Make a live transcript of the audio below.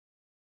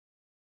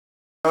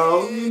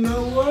Oh, you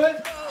know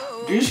what?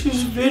 This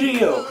is a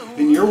video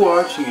and you're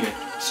watching it.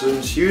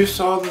 Since you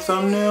saw the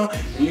thumbnail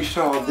and you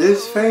saw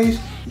this face,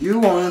 you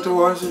wanted to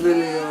watch the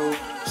video.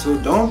 So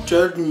don't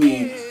judge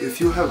me if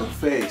you have a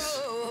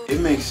face. It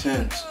makes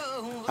sense.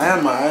 I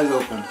have my eyes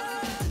open.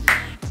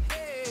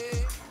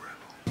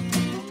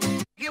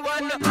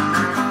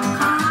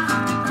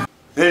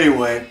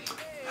 Anyway,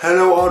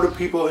 hello all the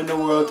people in the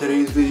world.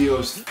 Today's video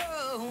is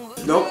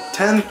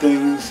 10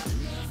 things.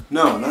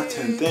 No, not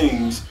 10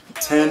 things.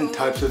 10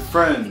 types of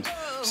friends.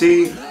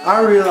 See, I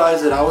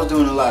realized that I was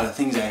doing a lot of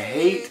things I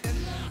hate,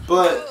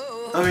 but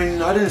I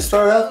mean, I didn't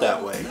start out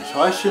that way,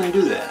 so I shouldn't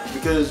do that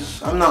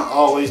because I'm not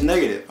always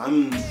negative.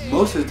 I'm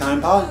most of the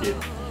time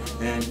positive.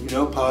 And you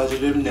know,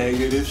 positive,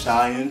 negative,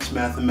 science,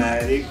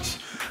 mathematics,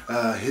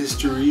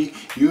 history,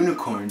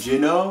 unicorns, you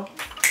know?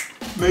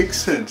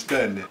 Makes sense,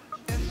 doesn't it?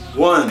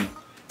 1.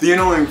 The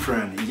annoying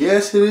friend.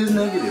 Yes, it is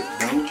negative.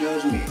 Don't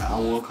judge me. I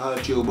will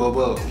cut you,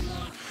 bobo.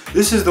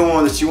 This is the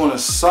one that you want to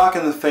sock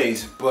in the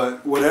face,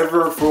 but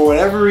for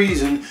whatever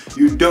reason,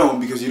 you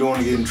don't because you don't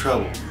want to get in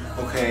trouble.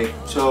 Okay,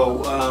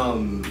 so,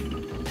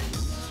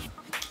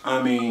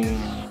 I mean,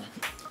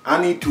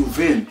 I need to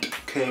vent,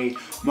 okay?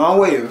 My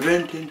way of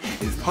venting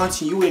is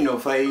punching you in the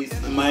face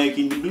and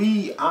making you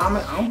bleed.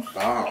 I'm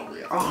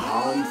sorry.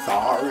 I'm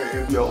sorry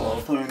if you're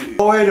offended.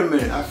 Oh, wait a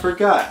minute, I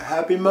forgot.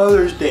 Happy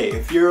Mother's Day.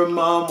 If you're a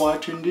mom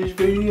watching this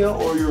video,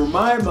 or you're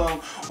my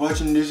mom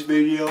watching this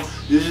video,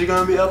 this is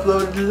gonna be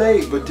uploaded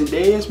late, but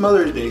today is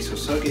Mother's Day, so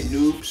suck it,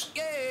 noobs.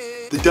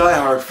 The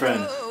diehard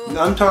friend.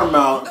 I'm talking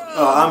about,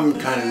 I'm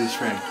kind of this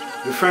friend.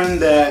 The friend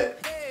that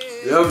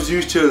loves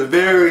you to the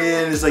very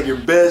end. It's like your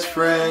best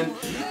friend,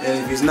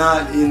 and if he's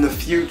not in the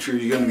future,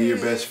 you're gonna be your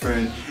best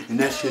friend, and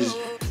that's his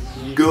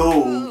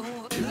goal,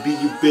 to be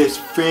your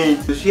best friend.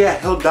 Because yeah,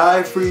 he'll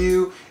die for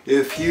you.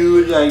 If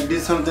you like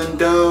did something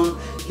dumb,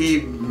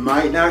 he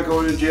might not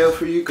go to jail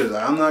for you, because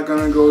I'm not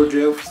gonna go to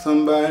jail for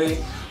somebody,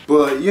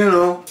 but you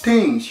know,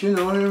 things, you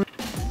know what I mean?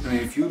 I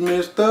mean, if you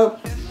messed up,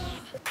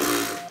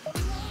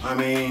 I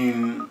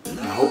mean,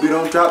 I hope you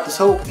don't drop the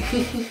soap.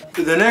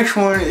 The next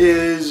one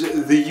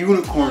is the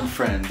unicorn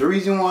friend. The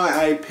reason why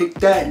I picked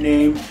that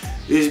name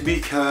is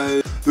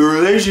because the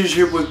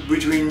relationship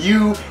between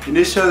you and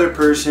this other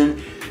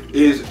person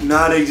is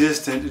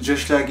non-existent,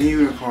 just like a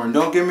unicorn.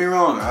 Don't get me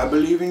wrong, I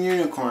believe in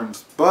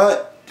unicorns,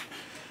 but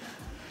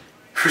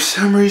for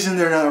some reason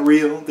they're not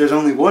real. There's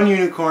only one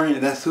unicorn,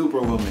 and that's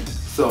Superwoman.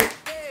 So,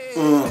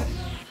 you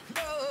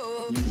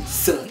can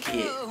suck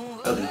it.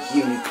 Of a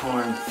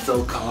unicorn,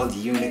 so-called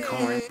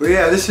unicorn. But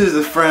yeah, this is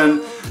the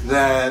friend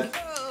that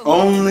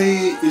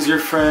only is your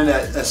friend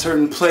at a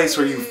certain place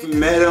where you've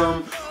met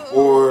him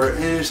or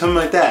something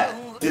like that.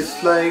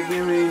 It's like,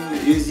 I mean,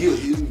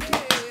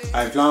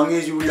 as long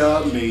as you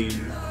love me,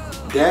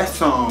 that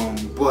song,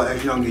 but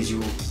as long as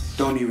you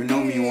don't even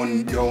know me,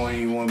 don't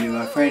even want to be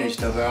my friend and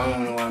stuff, I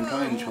don't know what I'm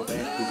trying to say,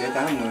 because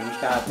I'm going to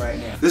stop right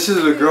now. This is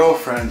a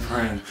girlfriend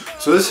friend.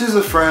 So this is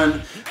a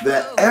friend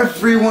that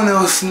everyone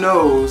else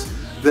knows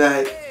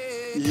that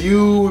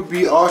you would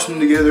be awesome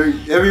together.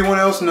 Everyone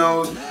else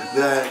knows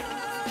that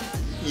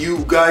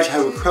you guys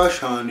have a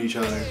crush on each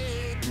other,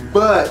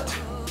 but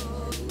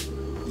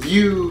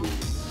you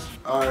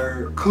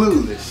are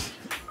clueless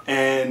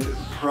and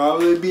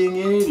probably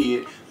being an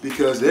idiot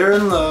because they're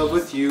in love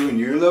with you and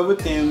you're in love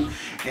with them,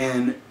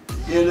 and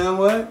you know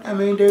what? I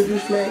mean, they're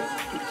just like,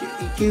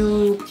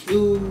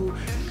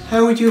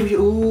 how would you,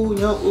 ooh,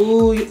 no,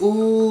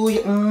 ooh,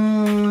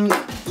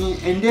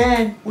 and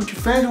then what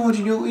your friends want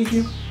you to do is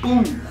you,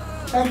 boom,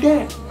 like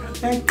that.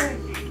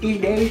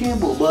 It's that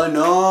simple. But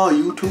no,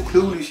 you too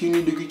clueless. You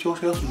need to get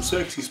yourself some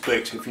sexy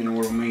specs, if you know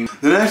what I mean.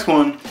 The next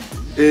one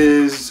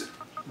is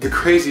the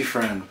crazy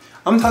friend.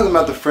 I'm talking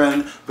about the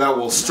friend that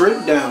will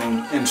strip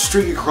down and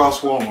streak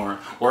across Walmart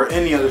or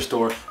any other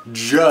store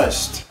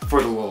just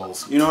for the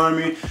lulz. You know what I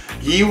mean?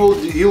 He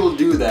will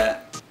do that.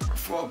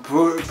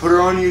 Put her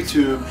on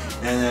YouTube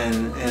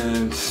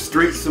and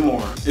streak some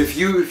more. If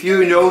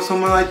you know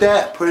someone like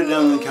that, put it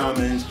down in the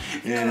comments.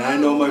 And I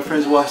know my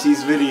friends watch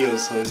these videos,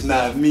 so it's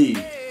not me.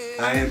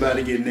 I ain't about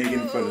to get naked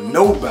in front of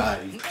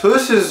nobody. So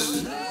this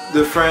is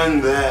the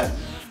friend that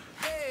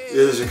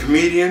is a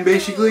comedian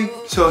basically.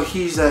 So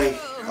he's like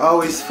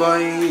always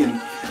funny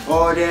and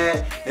all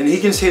that, and he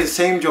can say the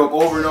same joke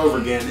over and over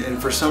again,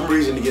 and for some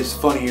reason it gets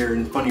funnier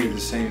and funnier the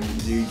same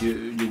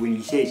when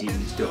he says it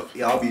and stuff.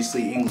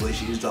 Obviously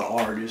English is the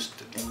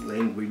hardest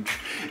language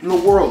in the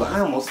world. I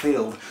almost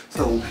failed.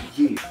 So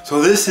yeah.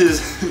 So this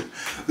is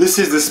the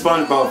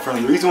SpongeBob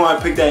friend. The reason why I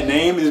picked that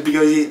name is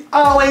because he's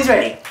always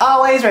ready,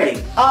 always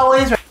ready,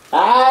 always ready.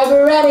 I'm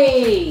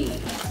ready.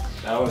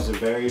 That was a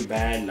very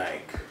bad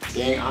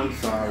dang, I'm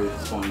sorry,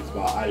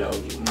 SpongeBob. I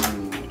love you.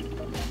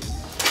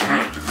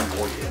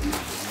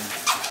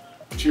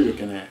 What you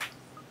looking at?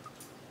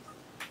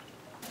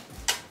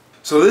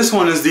 So this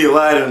one is the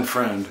Aladdin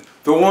friend.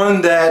 The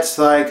one that's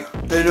like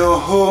in a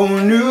whole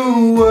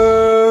new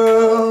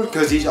world,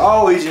 because he's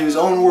always in his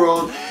own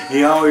world.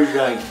 He always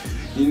like,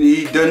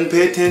 he doesn't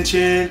pay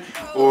attention,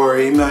 or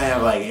he might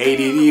have like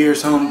ADD or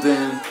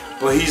something,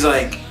 but he's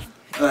like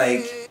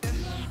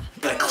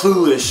like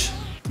clueless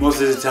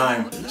most of the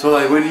time. So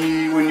like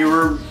when you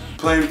were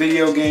playing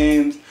video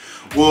games,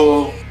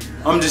 well,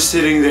 I'm just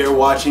sitting there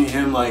watching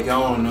him, like, I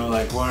don't know,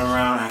 like run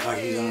around, act like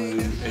he's on an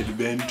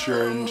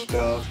adventure and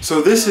stuff.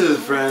 So this is a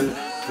friend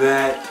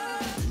that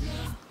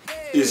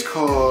is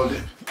called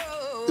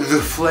the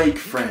Flake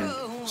Friend.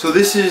 So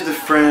this is the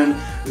friend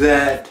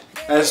that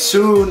as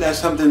soon as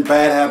something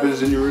bad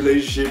happens in your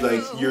relationship,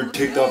 like you're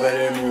ticked off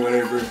at him or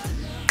whatever,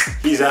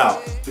 he's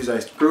out. He's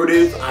like, screw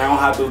this, I don't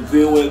have to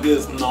deal with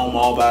this no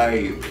more,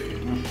 baby.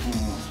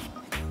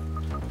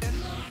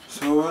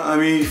 So, I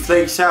mean, he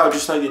flakes out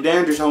just like the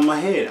dandruff on my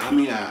head. I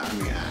ain't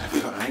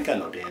got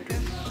no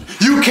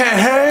dandruff. You can't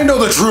handle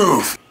the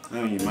truth!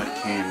 I mean, you might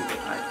can, but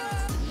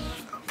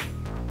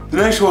the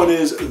next one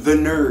is the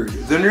nerd.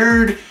 The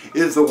nerd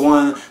is the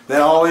one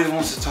that always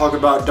wants to talk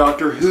about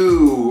Doctor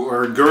Who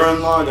or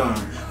Gurren Lagann.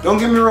 Don't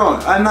get me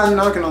wrong, I'm not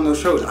knocking on those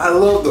shows. I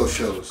love those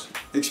shows.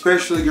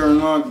 Especially Gurren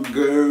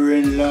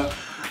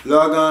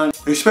Lagann,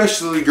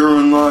 especially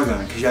Gurren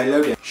Lagann, because I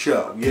love that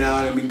show. You know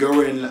what I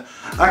mean?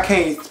 I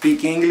can't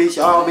speak English,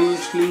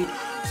 obviously,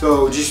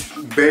 so just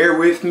bear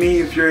with me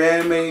if you're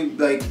an anime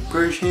like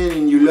person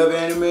and you love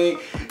anime.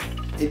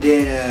 And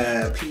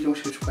then please don't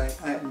subscribe.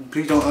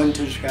 Please don't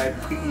unsubscribe,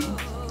 please.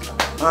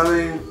 I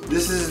mean,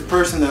 this is the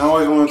person that I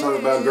always want to talk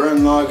about Gurren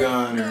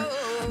Lagann or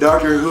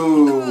Doctor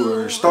Who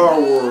or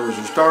Star Wars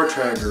or Star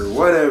Trek or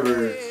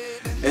whatever,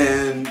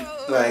 and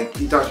like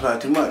he talks about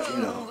it too much, you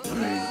know. I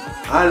mean,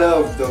 I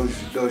love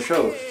those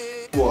shows.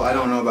 Well, I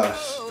don't know about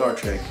Star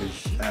Trek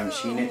because I haven't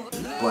seen it,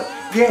 but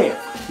yeah,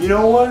 you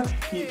know what?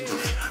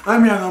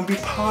 I'm not gonna be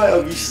part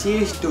of your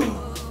system,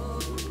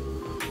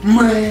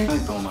 man. I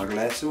ain't throwing my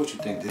glasses. What you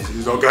think this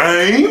is, a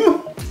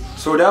game?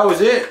 So that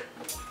was it.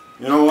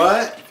 You know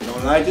what? If you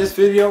don't like this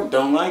video,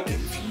 don't like it.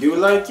 If you do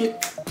like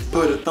it,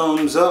 put a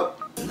thumbs up,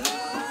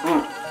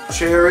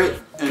 share it,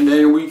 and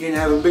then we can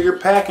have a bigger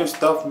pack and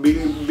stuff,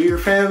 bigger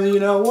family. You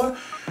know what?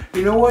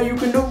 You know what you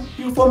can do?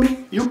 You for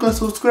me? You can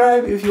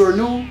subscribe if you are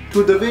new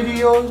to the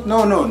videos.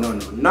 No,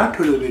 not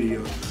to the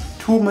videos.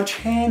 To my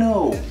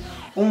channel.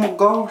 Oh my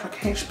gosh, I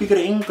can't speak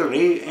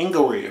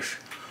English.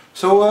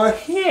 So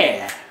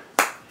yeah.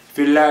 If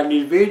you like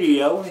this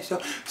video,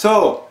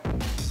 so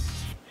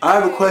I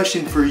have a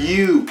question for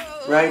you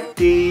right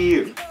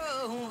there.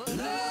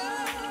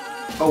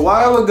 A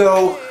while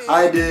ago,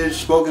 I did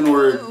spoken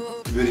word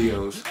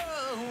videos,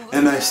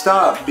 and I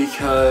stopped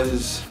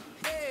because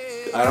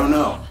I don't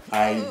know.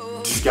 I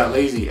just got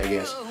lazy, I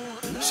guess.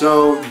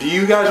 So, do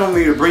you guys want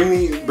me to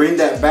bring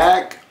that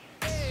back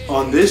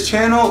on this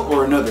channel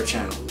or another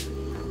channel?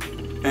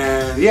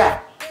 And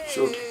yeah,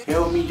 so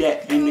tell me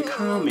that in the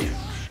comments.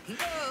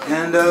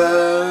 And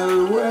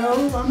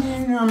well,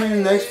 I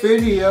mean, next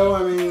video,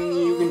 I mean,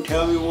 you can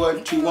tell me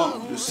what you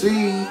want to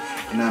see,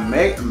 and I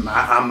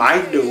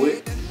might do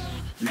it.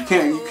 You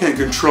can't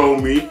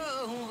control me.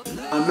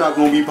 I'm not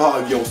gonna be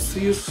part of your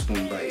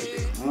system,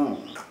 baby.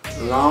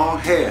 Long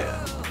hair.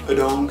 I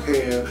don't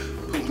care.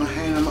 Put my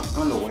hand in my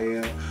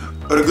underwear.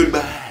 But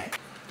goodbye.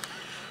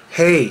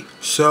 Hey,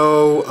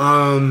 so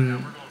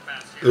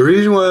the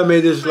reason why I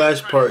made this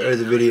last part of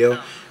the video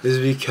is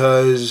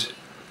because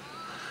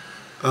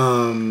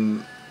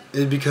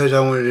I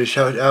wanted to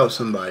shout out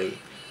somebody.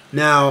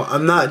 Now,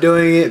 I'm not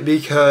doing it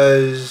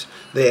because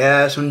they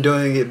asked. I'm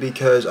doing it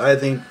because I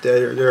think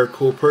they're a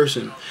cool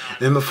person.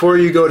 And before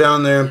you go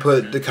down there and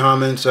put the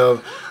comments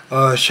of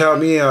shout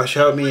me out,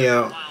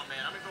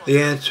 the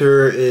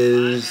answer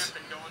is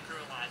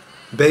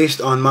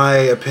based on my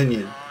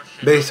opinion,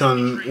 based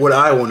on what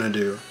I want to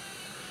do.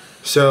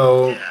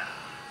 So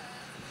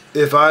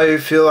if I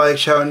feel like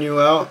shouting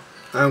you out,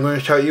 I'm going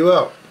to shout you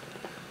out.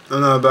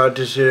 I'm not about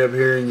to sit up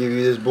here and give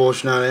you this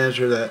bullshit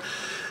answer that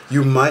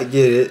you might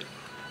get it.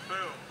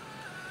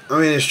 I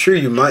mean, it's true,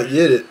 you might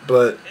get it,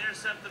 but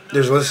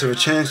there's less of a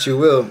chance you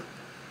will,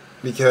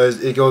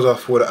 because it goes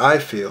off what I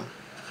feel.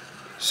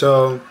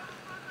 So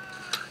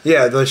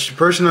yeah, the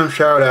person I'm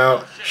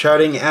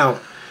shouting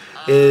out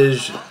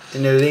is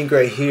in the link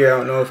right here. I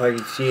don't know if I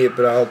can see it,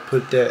 but I'll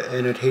put that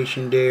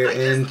annotation there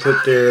and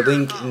put their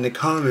link in the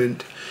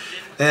comment.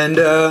 And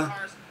not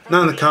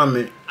in the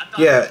comment,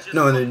 yeah,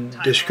 no, in the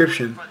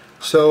description.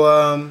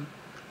 So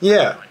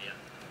yeah.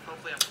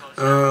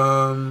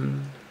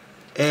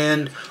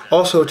 And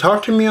also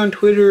talk to me on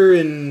Twitter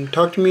and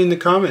talk to me in the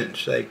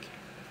comments. Like,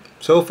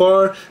 so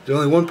far there's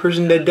only one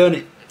person that done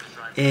it,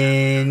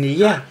 and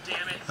yeah,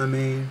 I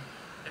mean,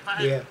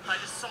 yeah.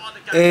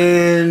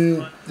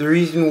 And the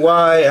reason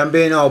why I'm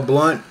being all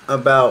blunt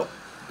about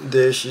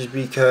this is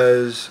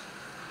because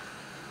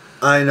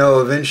I know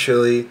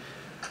eventually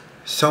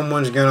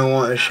someone's gonna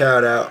want a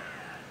shout out,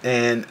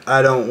 and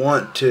I don't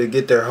want to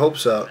get their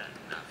hopes up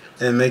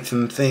and make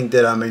them think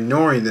that I'm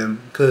ignoring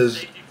them,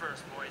 because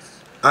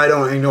I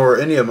don't ignore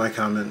any of my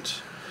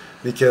comments,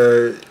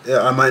 because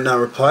I might not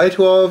reply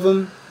to all of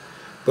them,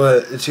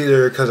 but it's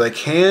either because I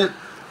can't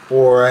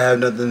or I have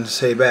nothing to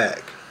say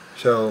back.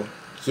 So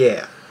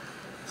yeah.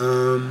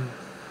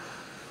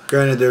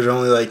 Granted, there's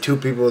only like 2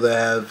 people that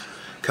have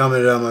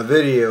commented on my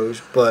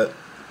videos, but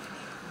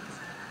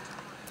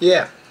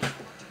yeah.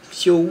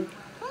 So,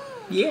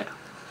 yeah.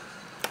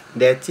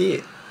 That's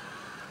it.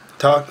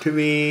 Talk to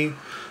me.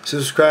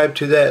 Subscribe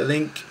to that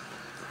link.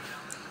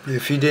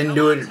 If you didn't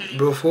do it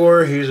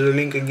before, here's the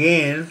link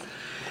again.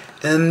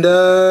 And,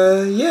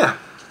 yeah.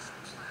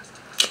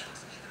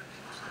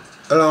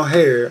 I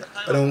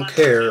don't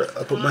care.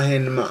 I put my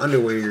hand in my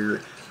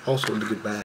underwear. Also, goodbye.